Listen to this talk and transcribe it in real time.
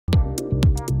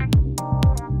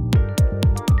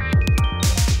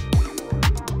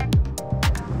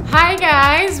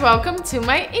guys, welcome to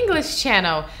my English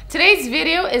channel. Today's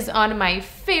video is on my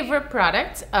favorite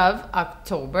product of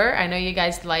October. I know you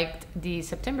guys liked the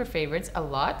September favorites a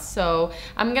lot, so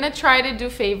I'm gonna try to do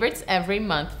favorites every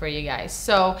month for you guys.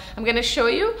 So I'm gonna show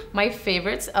you my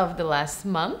favorites of the last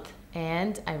month,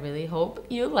 and I really hope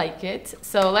you like it.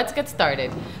 So let's get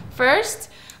started. First,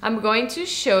 I'm going to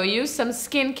show you some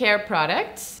skincare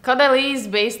products. Caudalie is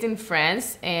based in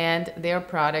France, and their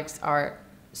products are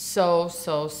so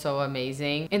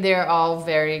amazing, and they're all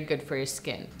very good for your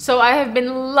skin. So I have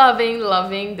been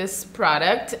loving this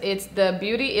product. It's the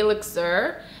Beauty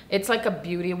Illuxor. It's like a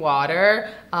beauty water.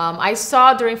 I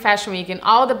saw during Fashion Week in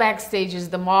all the backstages,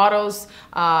 the models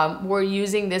were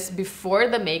using this before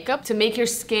the makeup to make your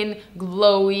skin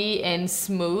glowy and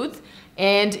smooth.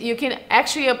 And you can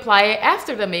actually apply it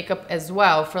after the makeup as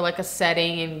well for like a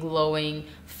setting and glowing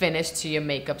finish to your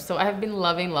makeup. So I've been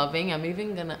loving. I'm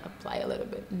even gonna apply a little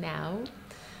bit now.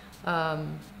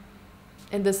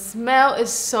 And the smell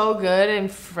is so good and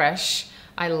fresh.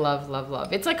 I love.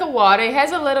 It's like a water. It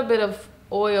has a little bit of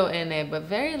oil in it, but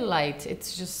very light.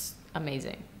 It's just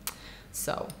amazing.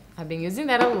 So I've been using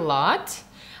that a lot.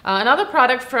 Another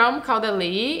product from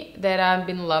Caudalie that I've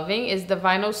been loving is the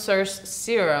Vinosource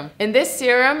serum. And this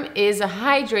serum is a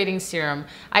hydrating serum.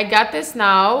 I got this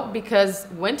now because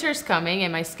winter's coming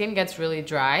and my skin gets really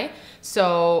dry.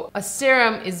 So a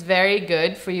serum is very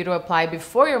good for you to apply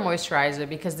before your moisturizer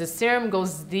because the serum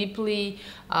goes deeply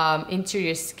into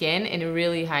your skin and it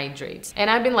really hydrates. And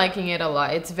I've been liking it a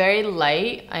lot. It's very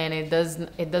light and it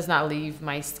does not leave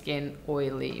my skin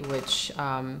oily, which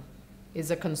is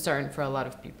a concern for a lot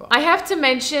of people. I have to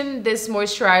mention this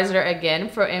moisturizer again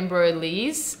for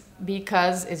Embrolisse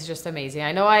because it's just amazing.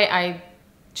 I know I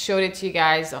showed it to you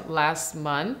guys last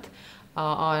month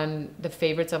on the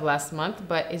favorites of last month,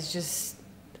 but it's just,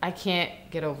 I can't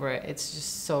get over it. It's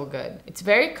just so good. It's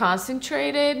very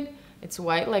concentrated. It's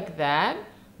white like that,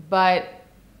 but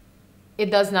it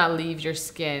does not leave your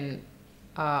skin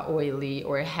oily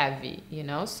or heavy, you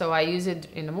know? So I use it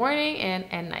in the morning and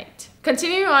at night.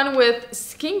 Continuing on with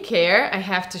skincare, I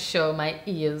have to show my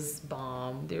ESOS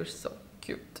Balm. They're so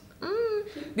cute.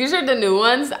 These are the new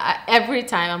ones. Every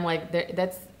time I'm like,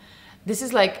 this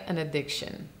is like an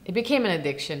addiction. It became an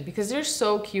addiction because they're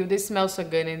so cute. They smell so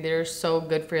good and they're so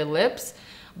good for your lips.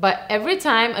 But every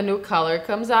time a new color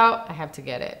comes out, I have to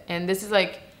get it. And this is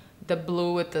like the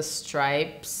blue with the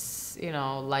stripes, you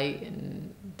know, light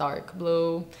and dark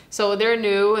blue. So they're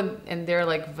new and they're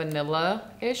like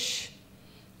vanilla-ish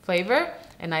flavor,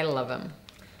 and I love them.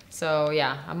 So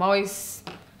yeah, I'm always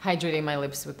hydrating my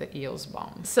lips with the ESOS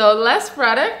Balm. So last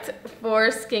product for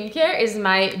skincare is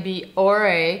my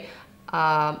Biore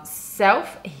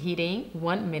self-heating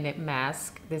 1-minute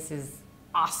mask. This is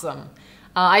awesome.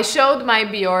 I showed my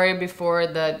Biore before,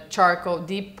 the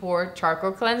deep pore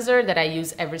charcoal cleanser that I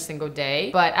use every single day,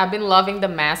 but I've been loving the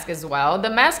mask as well. The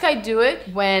mask, I do it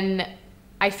when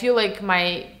I feel like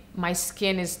my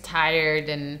skin is tired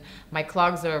and my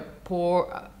clogs are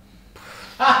poor.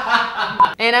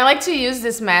 And I like to use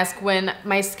this mask when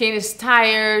my skin is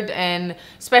tired, and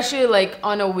especially like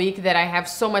on a week that I have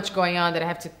so much going on that I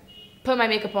have to put my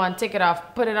makeup on, take it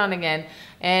off, put it on again.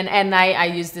 And at night I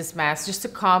use this mask just to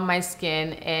calm my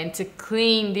skin and to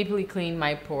deeply clean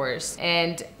my pores.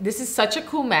 And this is such a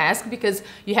cool mask because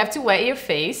you have to wet your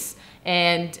face,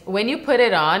 and when you put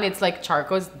it on, it's like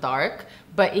charcoal, it's dark,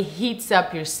 but it heats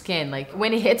up your skin. Like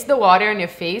when it hits the water on your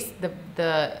face,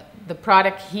 the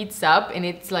product heats up and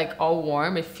it's like all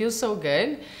warm. It feels so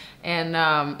good. And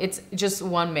it's just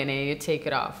 1 minute, you take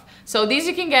it off. So these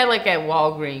you can get like at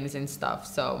Walgreens and stuff.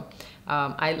 So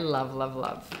I love.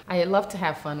 I love to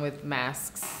have fun with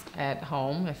masks at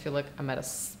home. I feel like I'm at a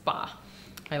spa.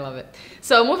 I love it.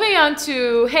 So moving on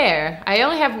to hair. I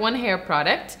only have one hair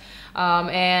product.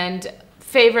 And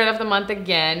favorite of the month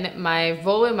again, my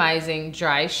Volumizing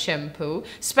dry shampoo,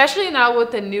 especially now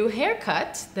with the new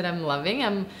haircut that I'm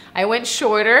loving. I went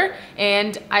shorter,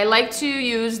 and I like to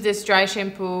use this dry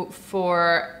shampoo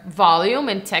for volume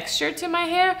and texture to my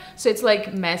hair, so it's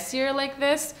like messier like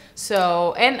this.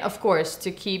 So, and of course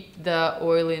to keep the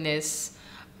oiliness,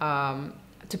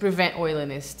 to prevent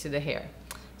oiliness to the hair.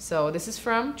 So this is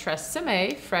from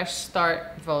TRESemme Fresh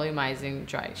Start Volumizing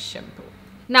Dry Shampoo.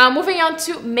 Now moving on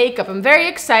to makeup, I'm very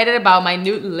excited about my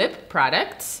Nude lip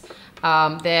products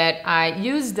that I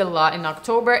used a lot in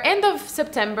October, end of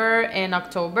September and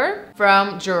October,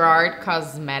 from Gerard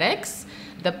Cosmetics.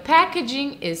 The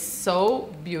packaging is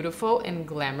so beautiful and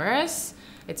glamorous.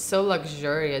 It's so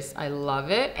luxurious. I love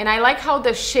it. And I like how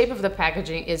the shape of the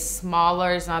packaging is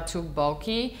smaller. It's not too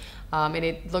bulky. And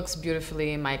it looks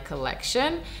beautifully in my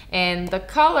collection. And the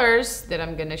colors that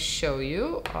I'm gonna show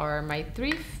you are my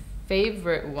 3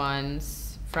 favorite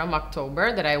ones from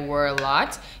October that I wore a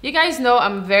lot. You guys know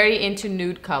I'm very into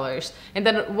nude colors. And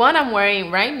the one I'm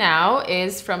wearing right now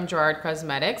is from Gerard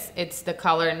Cosmetics. It's the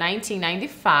color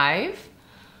 1995.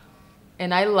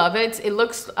 And I love it. It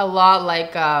looks a lot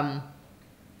like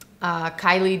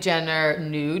Kylie Jenner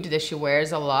nude that she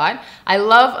wears a lot. I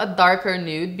love a darker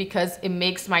nude because it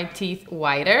makes my teeth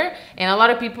whiter. And a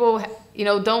lot of people, you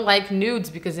know, don't like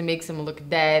nudes because it makes them look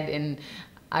dead, and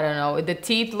I don't know, the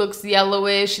teeth looks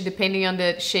yellowish depending on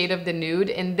the shade of the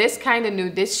nude. And this kind of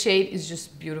nude, this shade is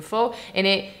just beautiful. And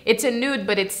it's a nude,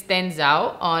 but it stands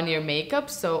out on your makeup.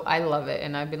 So I love it,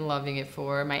 and I've been loving it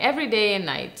for my everyday and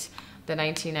night. The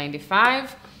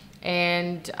 1995.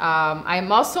 And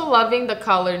I'm also loving the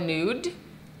color Nude.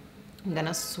 I'm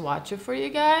gonna swatch it for you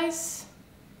guys.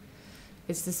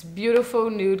 It's this beautiful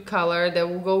nude color that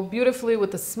will go beautifully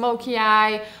with a smoky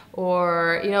eye,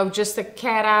 or, you know, just a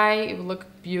cat eye. It will look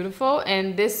beautiful.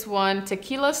 And this one,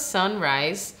 Tequila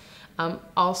Sunrise, I'm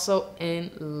also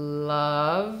in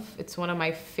love. It's one of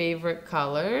my favorite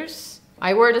colors.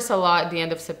 I wore this a lot at the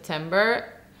end of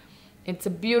September. It's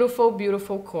a beautiful,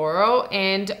 beautiful coral.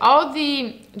 And all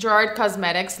the Gerard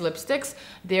Cosmetics lipsticks,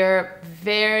 they're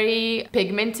very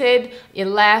pigmented. It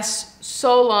lasts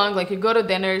so long, like you go to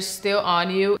dinner, it's still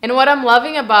on you. And what I'm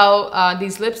loving about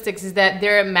these lipsticks is that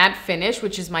they're a matte finish,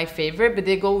 which is my favorite, but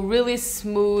they go really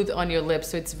smooth on your lips,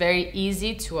 so it's very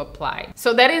easy to apply.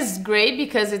 So that is great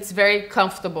because it's very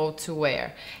comfortable to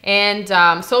wear. And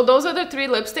so those are the 3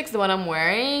 lipsticks, the one I'm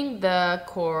wearing, the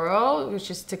Coral, which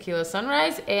is Tequila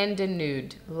Sunrise, and the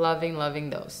Nude. Loving,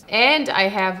 loving those. And I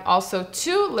have also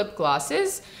 2 lip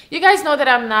glosses. You guys know that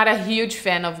I'm not a huge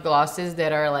fan of glosses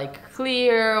that are like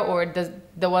clear, or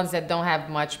the ones that don't have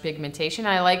much pigmentation.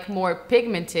 I like more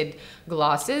pigmented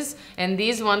glosses, and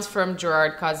these ones from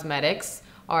Gerard Cosmetics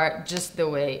are just the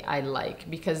way I like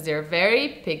because they're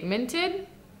very pigmented.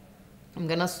 I'm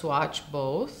gonna swatch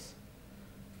both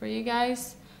for you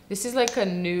guys. This is like a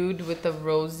nude with a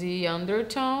rosy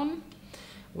undertone,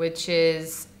 which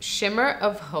is Shimmer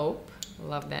of Hope.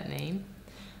 Love that name.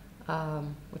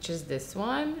 Which is this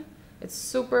one. It's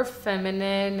super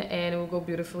feminine, and it will go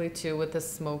beautifully too with a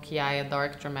smoky eye, a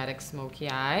dark dramatic smoky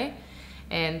eye.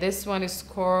 And this one is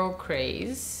Coral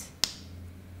Craze.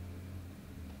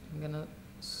 I'm gonna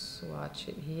swatch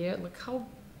it here. Look how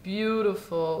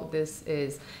beautiful this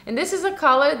is. And this is a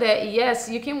color that, yes,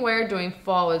 you can wear during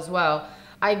fall as well.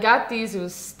 I got these, it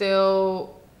was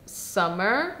still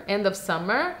summer, end of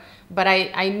summer, but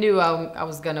I knew I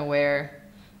was gonna wear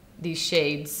these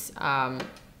shades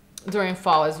during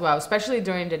fall as well, especially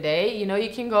during the day. You know, you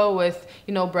can go with,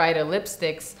 you know, brighter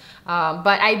lipsticks,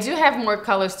 but I do have more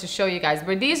colors to show you guys,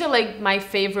 but these are like my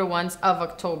favorite ones of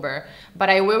October. But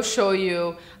I will show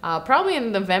you probably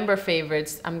in November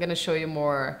favorites. I'm gonna show you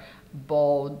more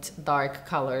bold dark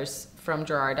colors from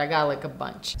Gerard. I got like a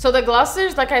bunch. So the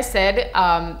glossers, like I said,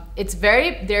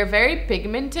 they're very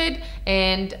pigmented,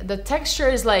 and the texture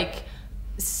is like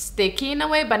sticky in a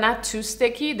way, but not too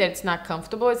sticky that it's not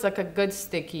comfortable. It's like a good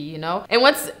sticky, you know. And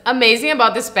what's amazing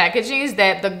about this packaging is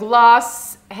that the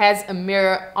gloss has a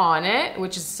mirror on it,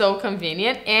 which is so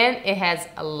convenient, and it has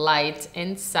a light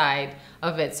inside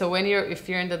of it. So when if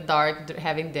you're in the dark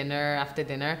having dinner, after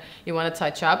dinner, you want to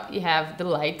touch up, you have the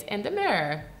light and the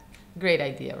mirror. Great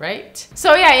idea, right?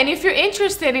 So yeah, and if you're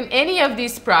interested in any of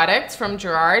these products from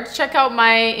Gerard, check out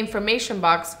my information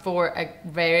box for a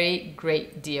very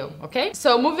great deal, okay?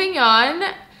 So moving on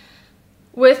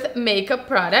with makeup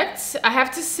products, I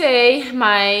have to say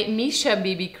my Missha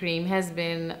BB cream has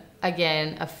been,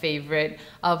 again, a favorite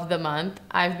of the month.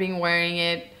 I've been wearing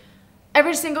it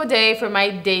every single day for my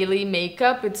daily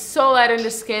makeup. It's so light on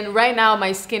the skin. Right now,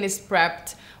 my skin is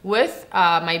prepped with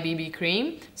my BB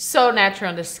cream. So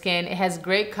natural on the skin. It has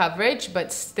great coverage,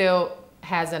 but still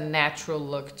has a natural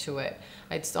look to it.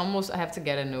 It's almost, I have to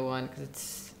get a new one because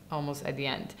it's almost at the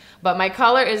end. But my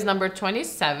color is number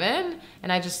 27,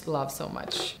 and I just love so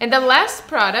much. And the last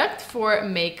product for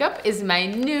makeup is my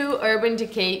new Urban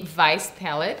Decay Vice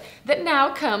palette that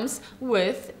now comes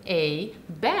with a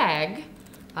bag,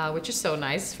 which is so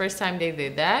nice. First time they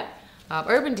did that.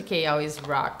 Urban Decay always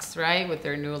rocks, right, with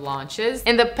their new launches.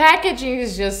 And the packaging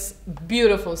is just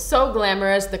beautiful, so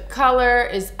glamorous. The color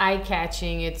is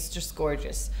eye-catching. It's just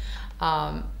gorgeous.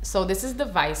 So this is the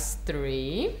Vice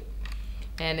 3,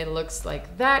 and it looks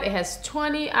like that. It has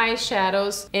 20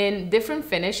 eyeshadows in different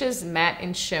finishes, matte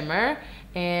and shimmer.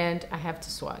 And I have to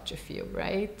swatch a few,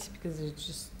 right? Because they're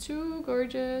just too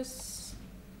gorgeous.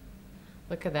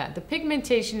 Look at that. The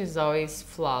pigmentation is always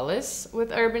flawless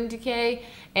with Urban Decay.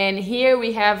 And here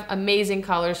we have amazing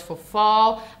colors for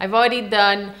fall. I've already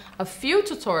done a few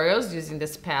tutorials using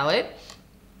this palette.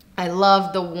 I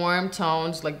love the warm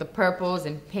tones like the purples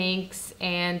and pinks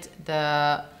and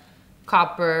the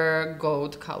copper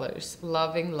gold colors.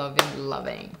 Loving, loving,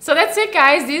 loving. So that's it,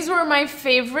 guys. These were my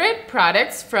favorite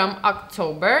products from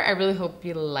October. I really hope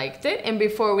you liked it. And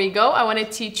before we go, I want to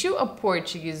teach you a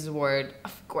Portuguese word,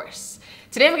 of course.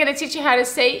 Today I'm going to teach you how to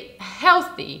say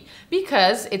healthy,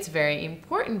 because it's very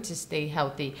important to stay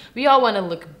healthy. We all want to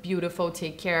look beautiful,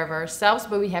 take care of ourselves,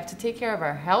 but we have to take care of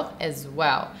our health as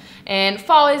well. And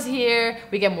fall is here,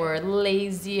 we get more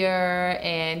lazier,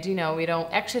 and you know, we don't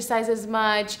exercise as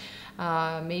much,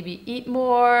 maybe eat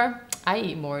more. I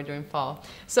eat more during fall.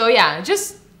 So yeah,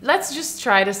 let's just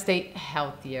try to stay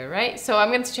healthier, right? So I'm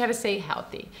going to try to say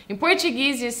healthy. In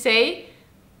Portuguese, you say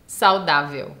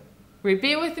saudável.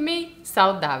 Repeat with me,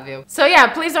 saudável. So yeah,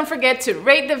 please don't forget to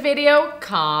rate the video,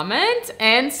 comment,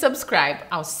 and subscribe.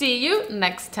 I'll see you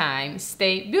next time.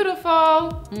 Stay beautiful.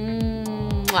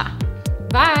 Mwah.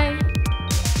 Bye.